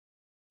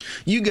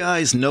You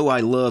guys know I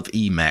love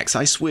Emacs.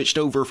 I switched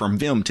over from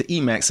Vim to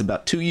Emacs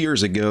about 2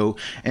 years ago,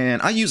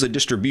 and I use a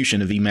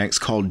distribution of Emacs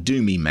called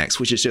Emacs,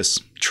 which is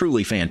just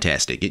truly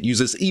fantastic. It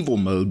uses Evil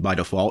Mode by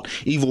default.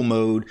 Evil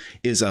Mode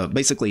is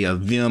basically a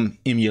Vim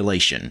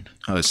emulation.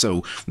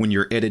 So when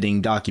you're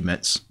editing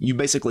documents, you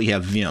basically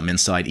have Vim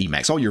inside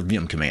Emacs. All your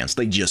Vim commands,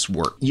 they just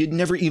work. You'd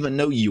never even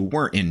know you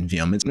weren't in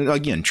Vim. It's,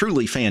 again,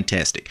 truly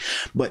fantastic.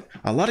 But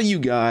a lot of you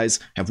guys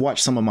have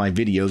watched some of my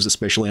videos,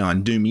 especially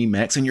on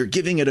Emacs, and you're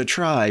giving it a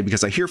try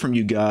because I hear from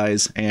you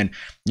guys and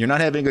you're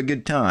not having a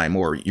good time,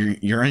 or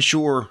you're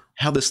unsure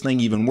how this thing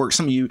even works.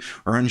 Some of you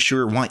are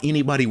unsure why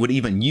anybody would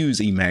even use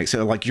Emacs.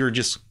 So, like, you're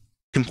just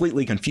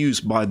completely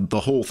confused by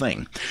the whole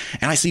thing.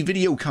 And I see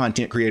video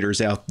content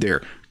creators out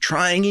there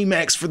trying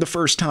Emacs for the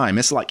first time.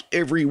 It's like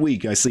every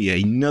week I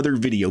see another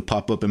video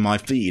pop up in my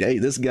feed. Hey,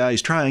 this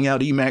guy's trying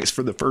out Emacs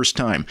for the first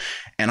time.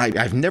 And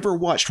I've never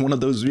watched one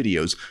of those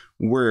videos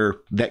where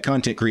that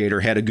content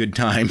creator had a good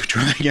time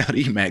trying out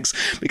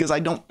Emacs, because I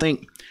don't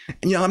think,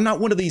 I'm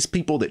not one of these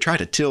people that try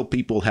to tell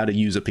people how to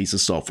use a piece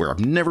of software. I've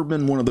never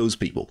been one of those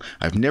people.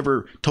 I've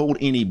never told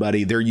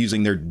anybody they're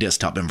using their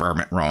desktop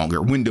environment wrong,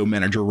 or window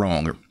manager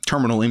wrong, or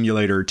terminal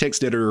emulator, or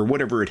text editor, or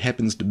whatever it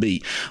happens to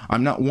be.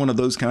 I'm not one of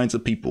those kinds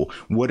of people.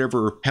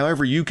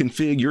 However you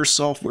configure your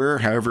software,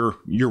 however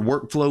your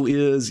workflow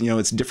is,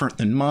 it's different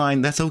than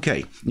mine. That's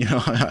okay.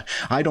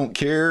 I don't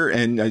care,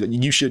 and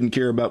you shouldn't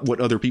care about what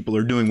other people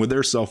are doing with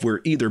their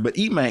software either. But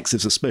Emacs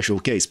is a special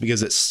case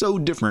because it's so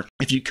different.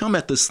 If you come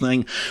at this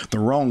thing the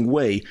wrong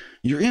way,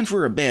 you're in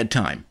for a bad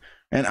time.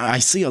 And I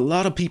see a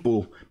lot of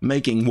people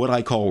making what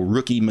I call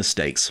rookie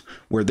mistakes,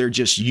 where they're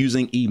just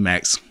using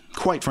Emacs,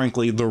 quite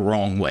frankly, the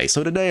wrong way.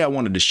 So today I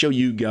wanted to show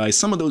you guys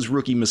some of those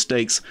rookie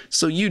mistakes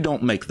so you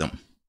don't make them.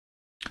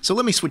 So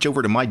let me switch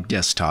over to my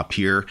desktop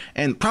here,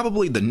 and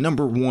probably the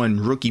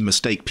 #1 rookie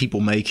mistake people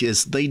make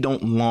is they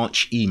don't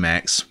launch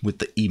Emacs with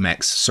the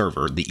Emacs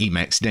server, the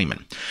Emacs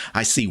daemon.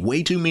 I see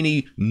way too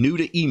many new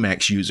to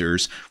Emacs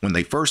users when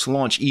they first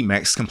launch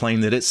Emacs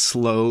complain that it's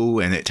slow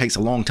and it takes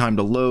a long time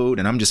to load,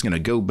 and I'm just going to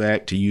go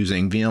back to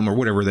using Vim or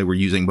whatever they were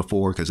using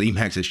before because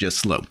Emacs is just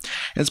slow. And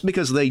it's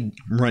because they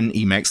run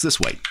Emacs this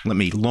way. Let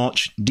me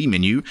launch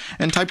dmenu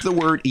and type the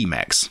word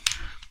Emacs.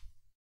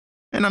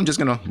 And I'm just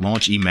going to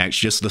launch Emacs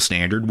just the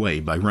standard way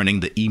by running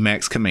the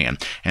Emacs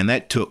command. And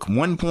that took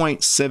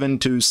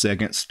 1.72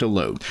 seconds to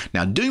load.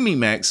 Now,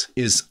 Emacs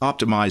is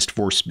optimized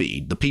for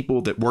speed. The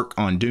people that work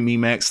on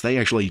Emacs, they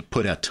actually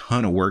put a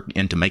ton of work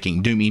into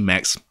making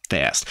Emacs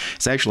fast.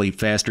 It's actually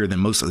faster than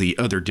most of the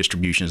other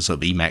distributions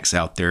of Emacs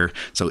out there.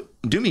 So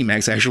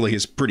Emacs actually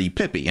is pretty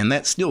pippy, and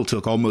that still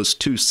took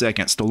almost 2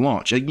 seconds to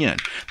launch. Again,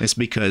 that's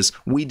because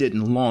we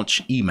didn't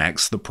launch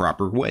Emacs the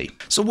proper way.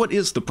 So what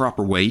is the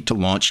proper way to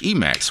launch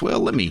Emacs?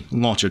 Well, let me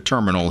launch a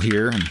terminal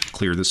here and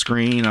clear the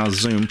screen. I'll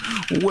zoom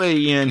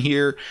way in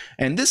here,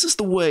 and this is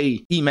the way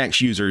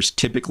Emacs users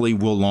typically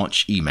will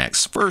launch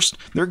Emacs. First,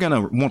 they're going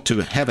to want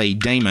to have a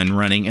daemon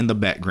running in the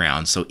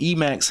background. So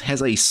Emacs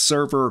has a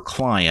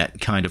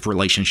server-client kind of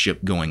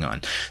relationship going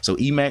on. So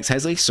Emacs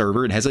has a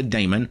server, it has a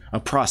daemon, a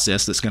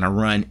process that's going to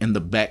run in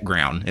the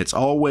background. It's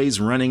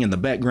always running in the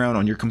background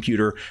on your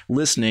computer,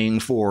 listening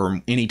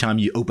for anytime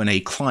you open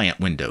a client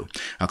window.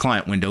 A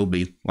client window will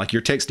be like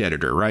your text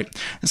editor, right?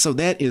 And so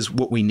that is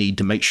what we need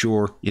to make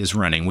sure is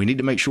running. We need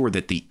to make sure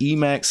that the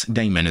Emacs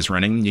daemon is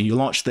running. You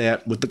launch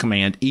that with the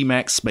command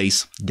Emacs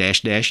space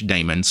 --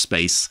 daemon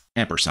space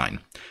ampersand.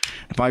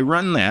 If I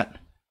run that,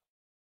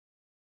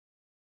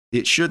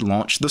 it should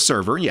launch the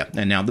server. Yeah,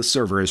 and now the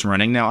server is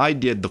running. Now I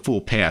did the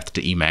full path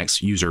to Emacs,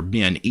 user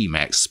bin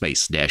Emacs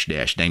space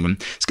 -- daemon.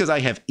 It's because I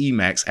have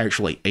Emacs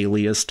actually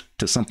aliased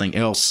to something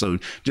else. So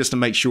just to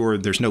make sure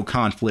there's no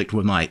conflict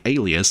with my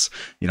alias,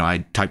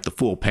 I type the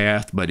full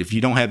path. But if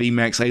you don't have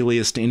Emacs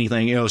alias to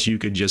anything else, you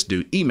could just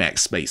do Emacs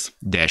space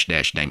 --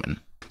 daemon.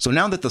 So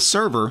now that the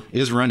server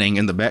is running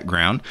in the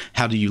background,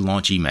 how do you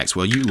launch Emacs?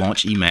 Well, you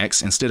launch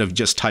Emacs, instead of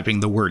just typing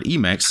the word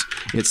Emacs,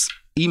 it's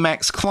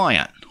Emacs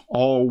client,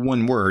 all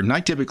one word. And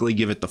I typically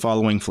give it the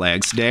following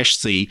flags: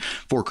 -C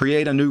for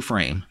create a new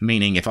frame,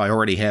 meaning if I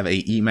already have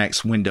a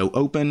Emacs window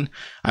open,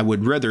 I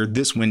would rather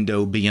this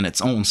window be in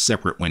its own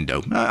separate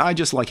window. I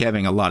just like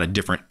having a lot of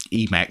different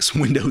Emacs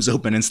windows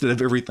open instead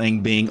of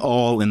everything being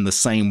all in the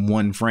same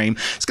one frame.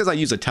 It's because I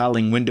use a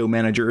tiling window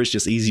manager. It's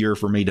just easier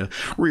for me to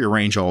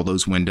rearrange all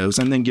those windows.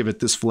 And then give it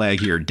this flag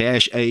here,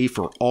 -A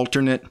for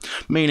alternate,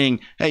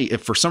 meaning, hey,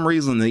 if for some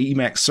reason the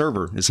Emacs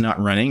server is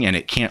not running and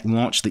it can't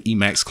launch the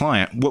Emacs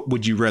client, what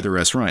would you rather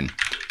us run?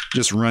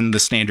 Just run the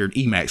standard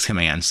Emacs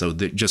command, so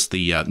that just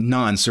the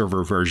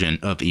non-server version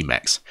of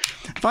Emacs.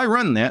 If I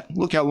run that,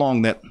 look how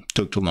long that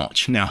took to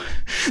launch. Now,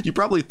 you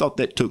probably thought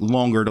that took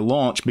longer to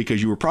launch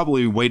because you were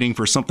probably waiting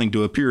for something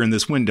to appear in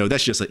this window.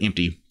 That's just an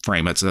empty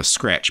frame. It's a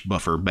scratch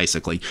buffer,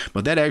 basically.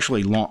 But that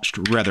actually launched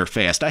rather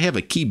fast. I have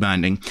a key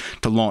binding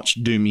to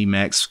launch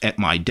Emacs at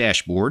my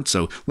dashboard,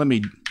 so let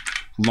me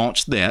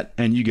launch that,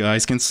 and you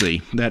guys can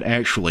see that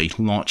actually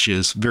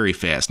launches very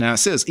fast. Now it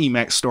says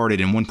Emacs started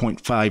in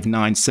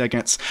 1.59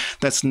 seconds.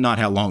 That's not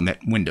how long that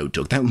window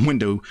took. That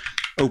window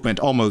opened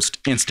almost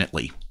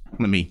instantly.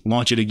 Let me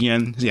launch it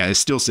again. Yeah, it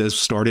still says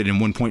started in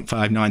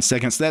 1.59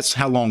 seconds. That's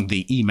how long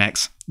the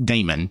Emacs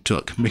daemon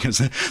took, because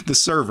the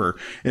server,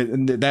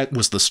 that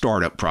was the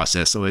startup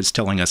process. So it's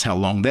telling us how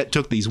long that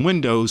took. These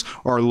windows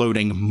are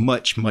loading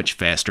much, much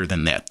faster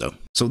than that, though.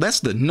 So that's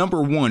the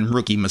number one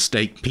rookie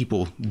mistake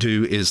people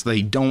do, is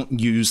they don't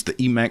use the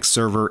Emacs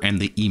server and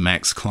the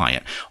Emacs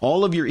client.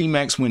 All of your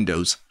Emacs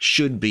windows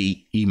should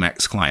be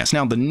Emacs clients.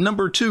 Now, the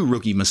number two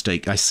rookie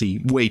mistake I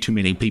see way too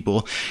many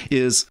people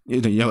is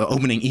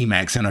opening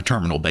Emacs in a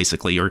terminal,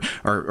 basically, or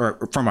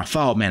from a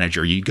file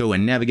manager. You go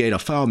and navigate a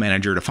file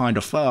manager to find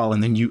a file,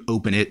 and then you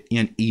open it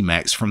in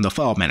Emacs from the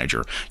file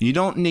manager. You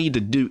don't need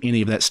to do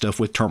any of that stuff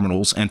with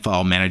terminals and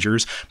file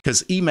managers,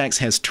 because Emacs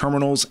has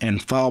terminals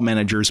and file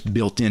managers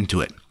built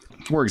into it.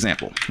 For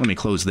example, let me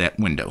close that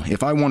window.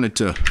 If I wanted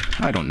to,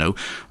 I don't know,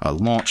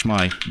 launch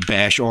my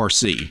bash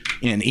RC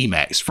in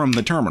Emacs from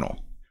the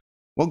terminal.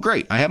 Well,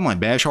 great. I have my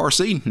bash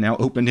RC now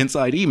opened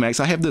inside Emacs.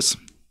 I have this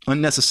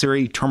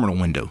unnecessary terminal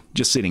window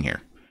just sitting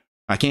here.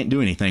 I can't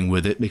do anything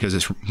with it because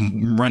it's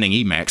running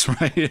Emacs,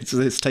 right?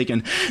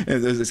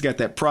 It's got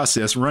that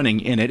process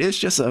running in it. It's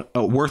just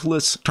a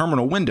worthless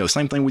terminal window.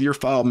 Same thing with your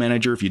file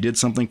manager. If you did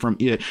something from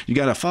it, you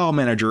got a file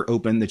manager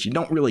open that you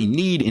don't really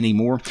need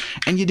anymore,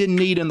 and you didn't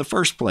need in the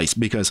first place,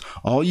 because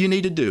all you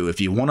need to do, if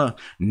you want to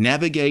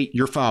navigate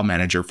your file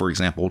manager, for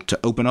example, to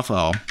open a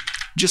file,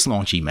 just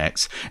launch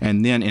Emacs,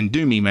 and then in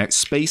Doom Emacs,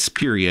 space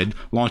period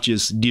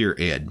launches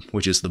DirEd,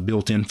 which is the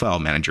built-in file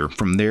manager.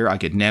 From there, I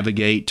could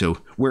navigate to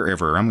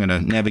wherever. I'm going to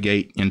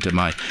navigate into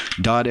my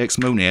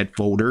 .xmonad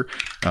folder.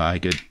 I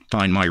could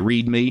find my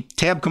README.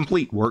 Tab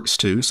complete works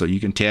too, so you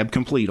can tab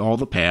complete all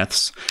the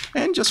paths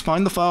and just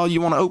find the file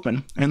you want to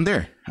open, and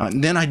there.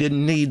 Then I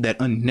didn't need that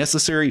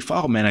unnecessary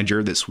file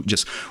manager that's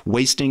just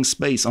wasting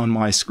space on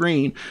my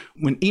screen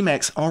when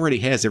Emacs already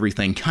has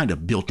everything kind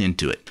of built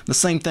into it. The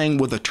same thing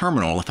with a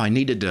terminal. If I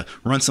needed to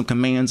run some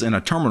commands in a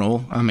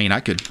terminal, I mean,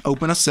 I could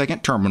open a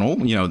second terminal,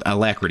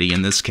 Alacrity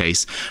in this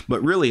case.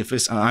 But really, if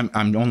I'm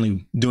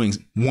only doing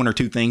one or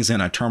two things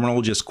in a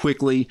terminal just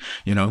quickly,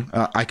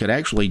 I could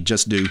actually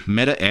just do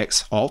Meta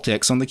X, Alt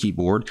X on the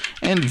keyboard,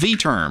 and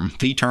vterm.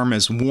 Vterm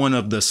is one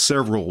of the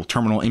several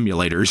terminal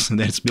emulators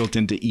that's built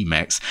into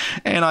Emacs.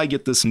 And I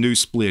get this new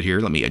split here.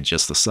 Let me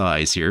adjust the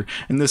size here.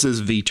 And this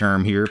is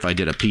vterm here. If I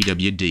did a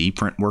pwd,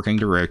 print working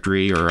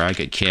directory, or I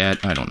could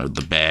cat, I don't know,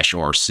 the bash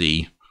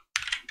RC.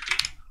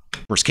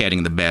 Of course,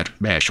 catting the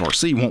bash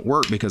RC won't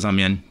work because I'm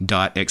in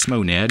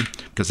 .xmonad,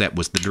 because that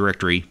was the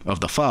directory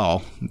of the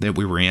file that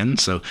we were in.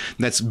 So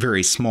that's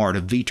very smart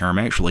of vterm,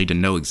 actually, to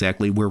know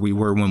exactly where we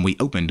were when we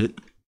opened it.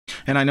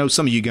 And I know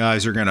some of you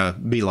guys are going to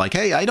be like,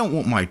 hey, I don't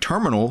want my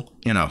terminal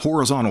in a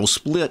horizontal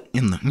split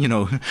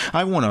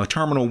I want a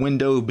terminal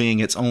window being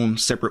its own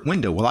separate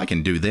window. Well, I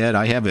can do that.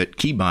 I have it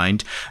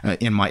keybind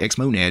in my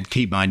Xmonad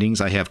key bindings.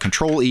 I have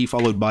Control E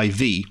followed by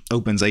V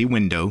opens a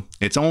window,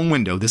 its own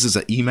window. This is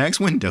an Emacs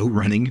window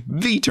running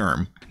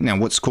vterm. Now,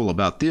 what's cool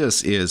about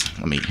this is,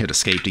 let me hit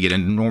escape to get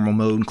into normal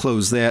mode and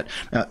close that.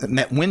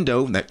 That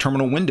window, that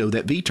terminal window,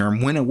 that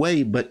vterm went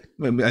away, but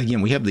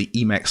again, we have the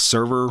Emacs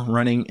server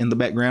running in the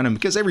background, and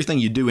because everything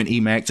you do in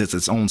Emacs is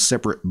its own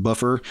separate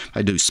buffer,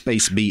 I do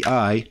space BI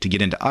to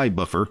get into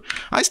iBuffer.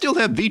 I still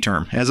have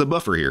vterm as a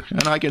buffer here,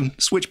 and I can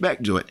switch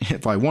back to it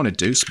if I wanted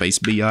to, space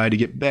BI to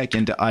get back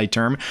into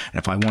iTerm. And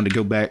if I wanted to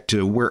go back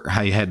to where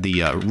I had the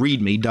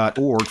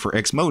readme.org for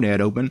Xmonad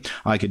open,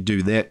 I could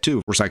do that too.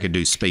 Of course, I could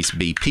do space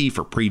BP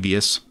for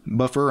previous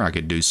buffer. I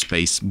could do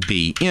space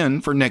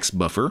BN for next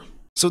buffer.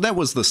 So that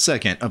was the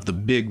second of the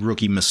big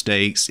rookie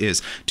mistakes,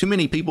 is too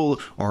many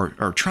people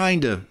are trying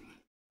to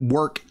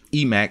work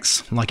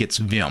Emacs like it's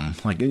Vim.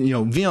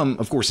 Vim,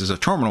 of course, is a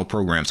terminal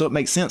program, so it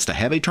makes sense to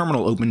have a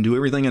terminal open, do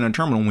everything in a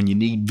terminal. When you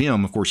need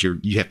Vim, of course, you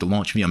have to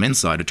launch Vim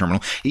inside a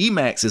terminal.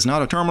 Emacs is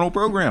not a terminal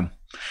program.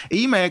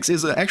 Emacs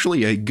is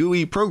actually a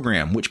GUI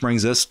program, which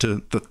brings us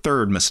to the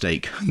third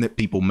mistake that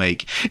people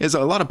make, is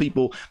a lot of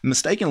people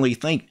mistakenly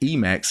think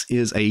Emacs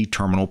is a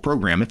terminal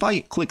program. If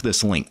I click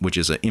this link, which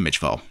is an image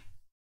file,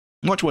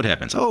 watch what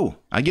happens. Oh,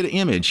 I get an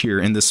image here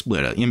in this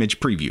split, an image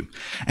preview.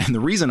 And the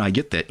reason I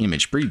get that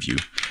image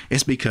preview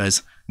is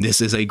because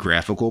this is a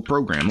graphical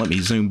program. Let me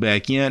zoom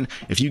back in.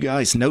 If you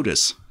guys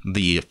notice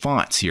the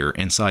fonts here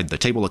inside the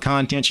table of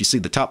contents, you see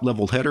the top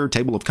level header,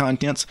 table of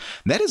contents,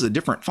 that is a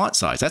different font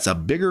size. That's a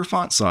bigger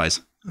font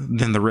size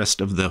than the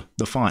rest of the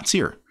fonts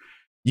here.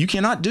 You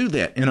cannot do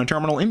that in a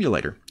terminal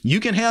emulator.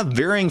 You can have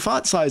varying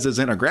font sizes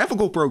in a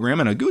graphical program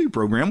and a GUI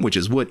program, which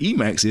is what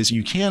Emacs is.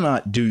 You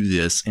cannot do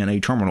this in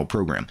a terminal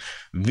program.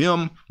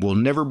 Vim will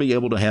never be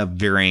able to have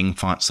varying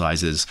font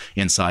sizes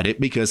inside it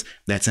because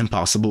that's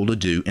impossible to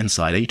do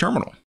inside a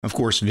terminal. Of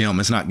course, Vim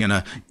is not going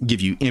to give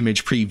you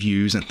image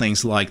previews and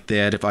things like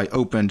that. If I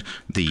opened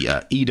the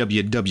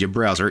EWW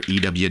browser,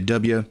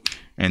 EWW,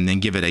 and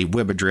then give it a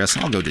web address,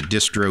 I'll go to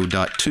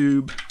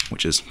distro.tube,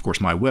 which is, of course,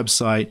 my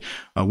website.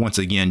 Once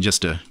again,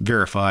 just to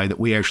verify that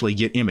we actually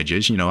get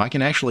images, I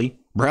can actually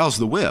browse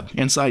the web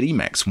inside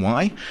Emacs.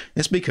 Why?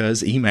 It's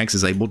because Emacs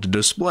is able to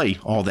display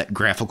all that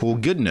graphical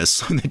goodness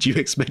that you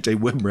expect a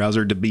web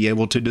browser to be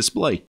able to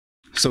display.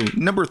 So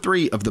number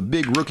 3 of the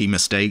big rookie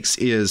mistakes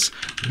is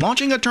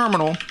launching a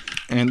terminal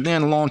and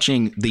then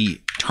launching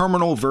the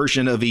terminal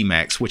version of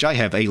Emacs, which I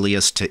have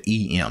aliased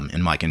to EM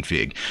in my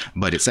config,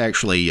 but it's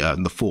actually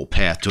the full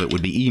path to it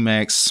would be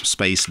Emacs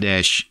space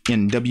dash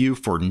NW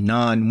for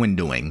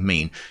non-windowing.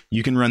 Mean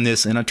you can run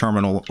this in a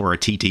terminal or a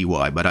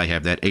TTY, but I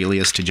have that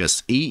alias to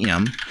just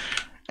EM.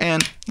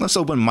 And let's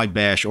open my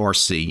bash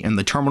RC and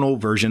the terminal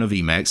version of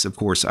Emacs. Of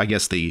course, I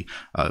guess the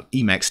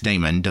Emacs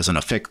daemon doesn't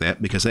affect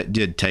that because that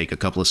did take a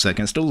couple of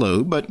seconds to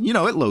load, but you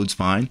know, it loads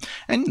fine.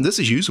 And this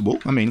is usable.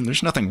 I mean,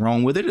 there's nothing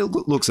wrong with it. It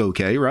looks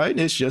okay, right?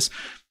 It's just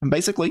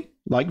basically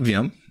like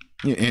Vim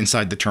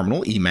inside the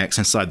terminal, Emacs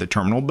inside the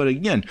terminal. But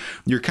again,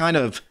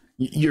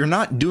 you're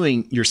not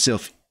doing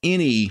yourself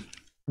any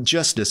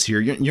justice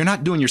here. You're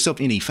not doing yourself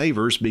any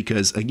favors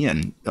because,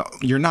 again,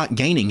 you're not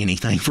gaining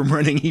anything from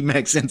running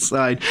Emacs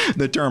inside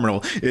the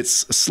terminal. It's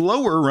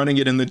slower running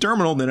it in the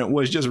terminal than it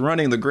was just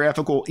running the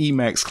graphical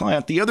Emacs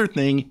client. The other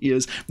thing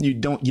is you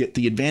don't get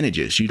the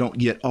advantages. You don't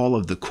get all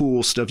of the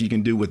cool stuff you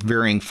can do with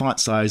varying font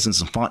sizes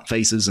and font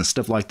faces and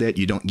stuff like that.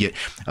 You don't get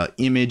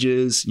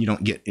images. You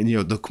don't get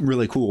the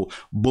really cool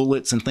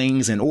bullets and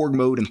things and org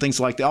mode and things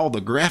like that. All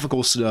the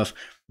graphical stuff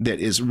that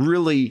is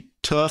really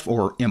tough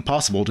or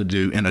impossible to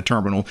do in a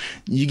terminal.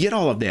 You get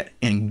all of that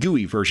in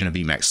GUI version of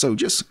Emacs. So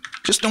just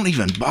don't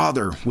even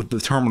bother with the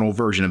terminal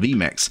version of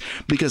Emacs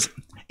because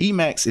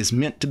Emacs is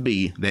meant to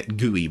be that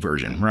GUI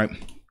version, right?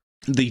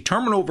 The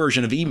terminal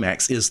version of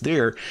Emacs is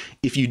there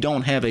if you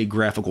don't have a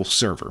graphical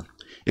server.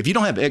 If you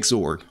don't have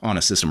Xorg on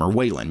a system or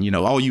Wayland,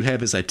 all you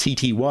have is a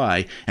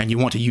TTY and you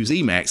want to use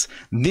Emacs,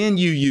 then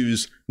you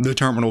use the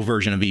terminal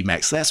version of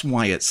Emacs. That's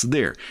why it's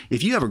there.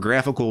 If you have a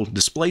graphical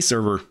display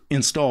server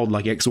installed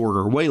like Xorg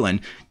or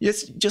Wayland,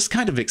 it's just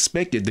kind of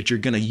expected that you're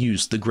going to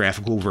use the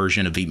graphical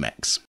version of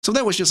Emacs. So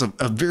that was just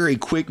a very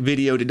quick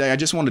video today. I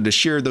just wanted to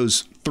share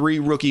those 3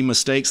 rookie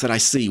mistakes that I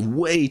see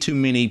way too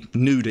many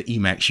new to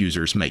Emacs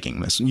users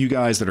making. You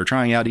guys that are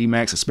trying out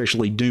Emacs,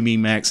 especially Doom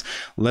Emacs,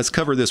 let's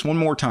cover this one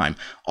more time.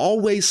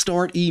 Always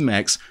start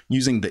Emacs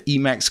using the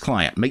Emacs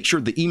client. Make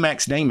sure the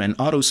Emacs daemon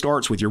auto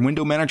starts with your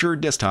window manager or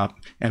desktop,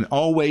 and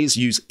always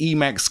use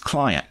Emacs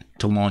client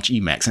to launch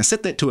Emacs and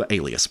set that to an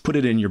alias. Put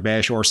it in your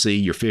bash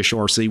RC, your fish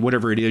RC,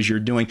 whatever it is you're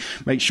doing.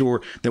 Make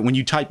sure that when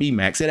you type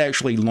Emacs, it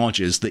actually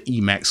launches the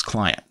Emacs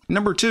client.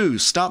 Number 2,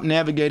 stop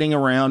navigating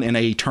around in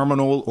a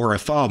terminal or a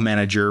file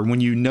manager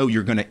when you know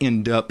you're going to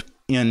end up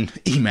in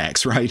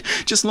Emacs, right?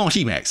 Just launch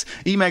Emacs.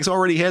 Emacs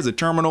already has a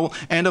terminal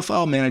and a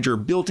file manager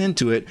built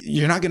into it.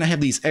 You're not going to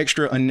have these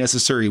extra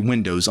unnecessary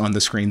windows on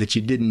the screen that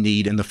you didn't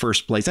need in the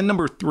first place. And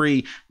number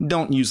 3,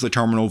 don't use the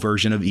terminal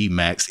version of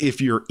Emacs if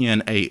you're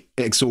in a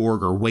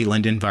Xorg or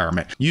Wayland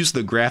environment. Use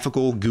the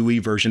graphical GUI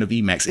version of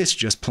Emacs. It's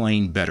just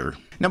plain better.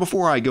 Now,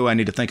 before I go, I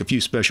need to thank a few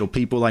special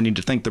people. I need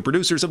to thank the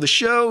producers of the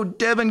show: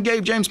 Devin,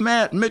 Gabe, James,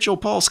 Matt, Mitchell,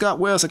 Paul, Scott,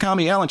 Wes,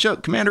 Akami, Alan,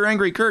 Chuck, Commander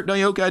Angry, Kurt,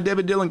 Dayokai,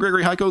 David, Dylan,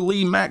 Gregory, Heiko,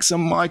 Lee, Maxim,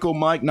 Michael,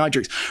 Mike,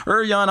 Nitrix,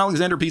 Jan,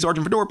 Alexander, P.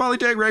 Sergeant Fedora,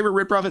 Polytech, Raver,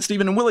 Red Prophet,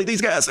 Stephen, and Willie.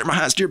 These guys are my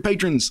highest tier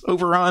patrons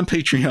over on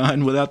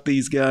Patreon. Without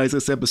these guys,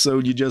 this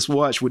episode you just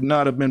watched would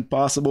not have been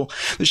possible.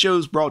 The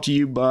show's brought to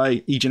you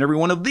by each and every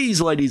one of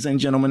these ladies and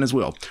gentlemen as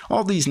well.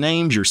 All these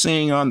names you're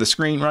seeing on the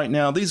screen right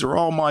now, these are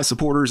all my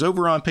supporters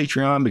over on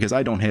Patreon because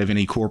I don't have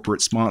any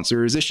corporate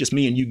sponsors. It's just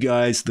me and you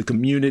guys, the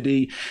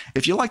community.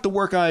 If you like the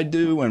work I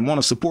do and want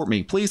to support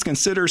me, please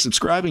consider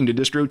subscribing to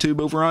DistroTube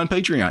over on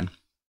Patreon.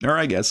 All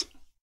right, guys.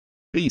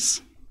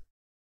 Peace.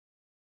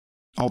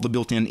 All the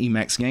built-in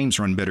Emacs games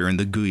run better in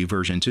the GUI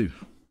version too.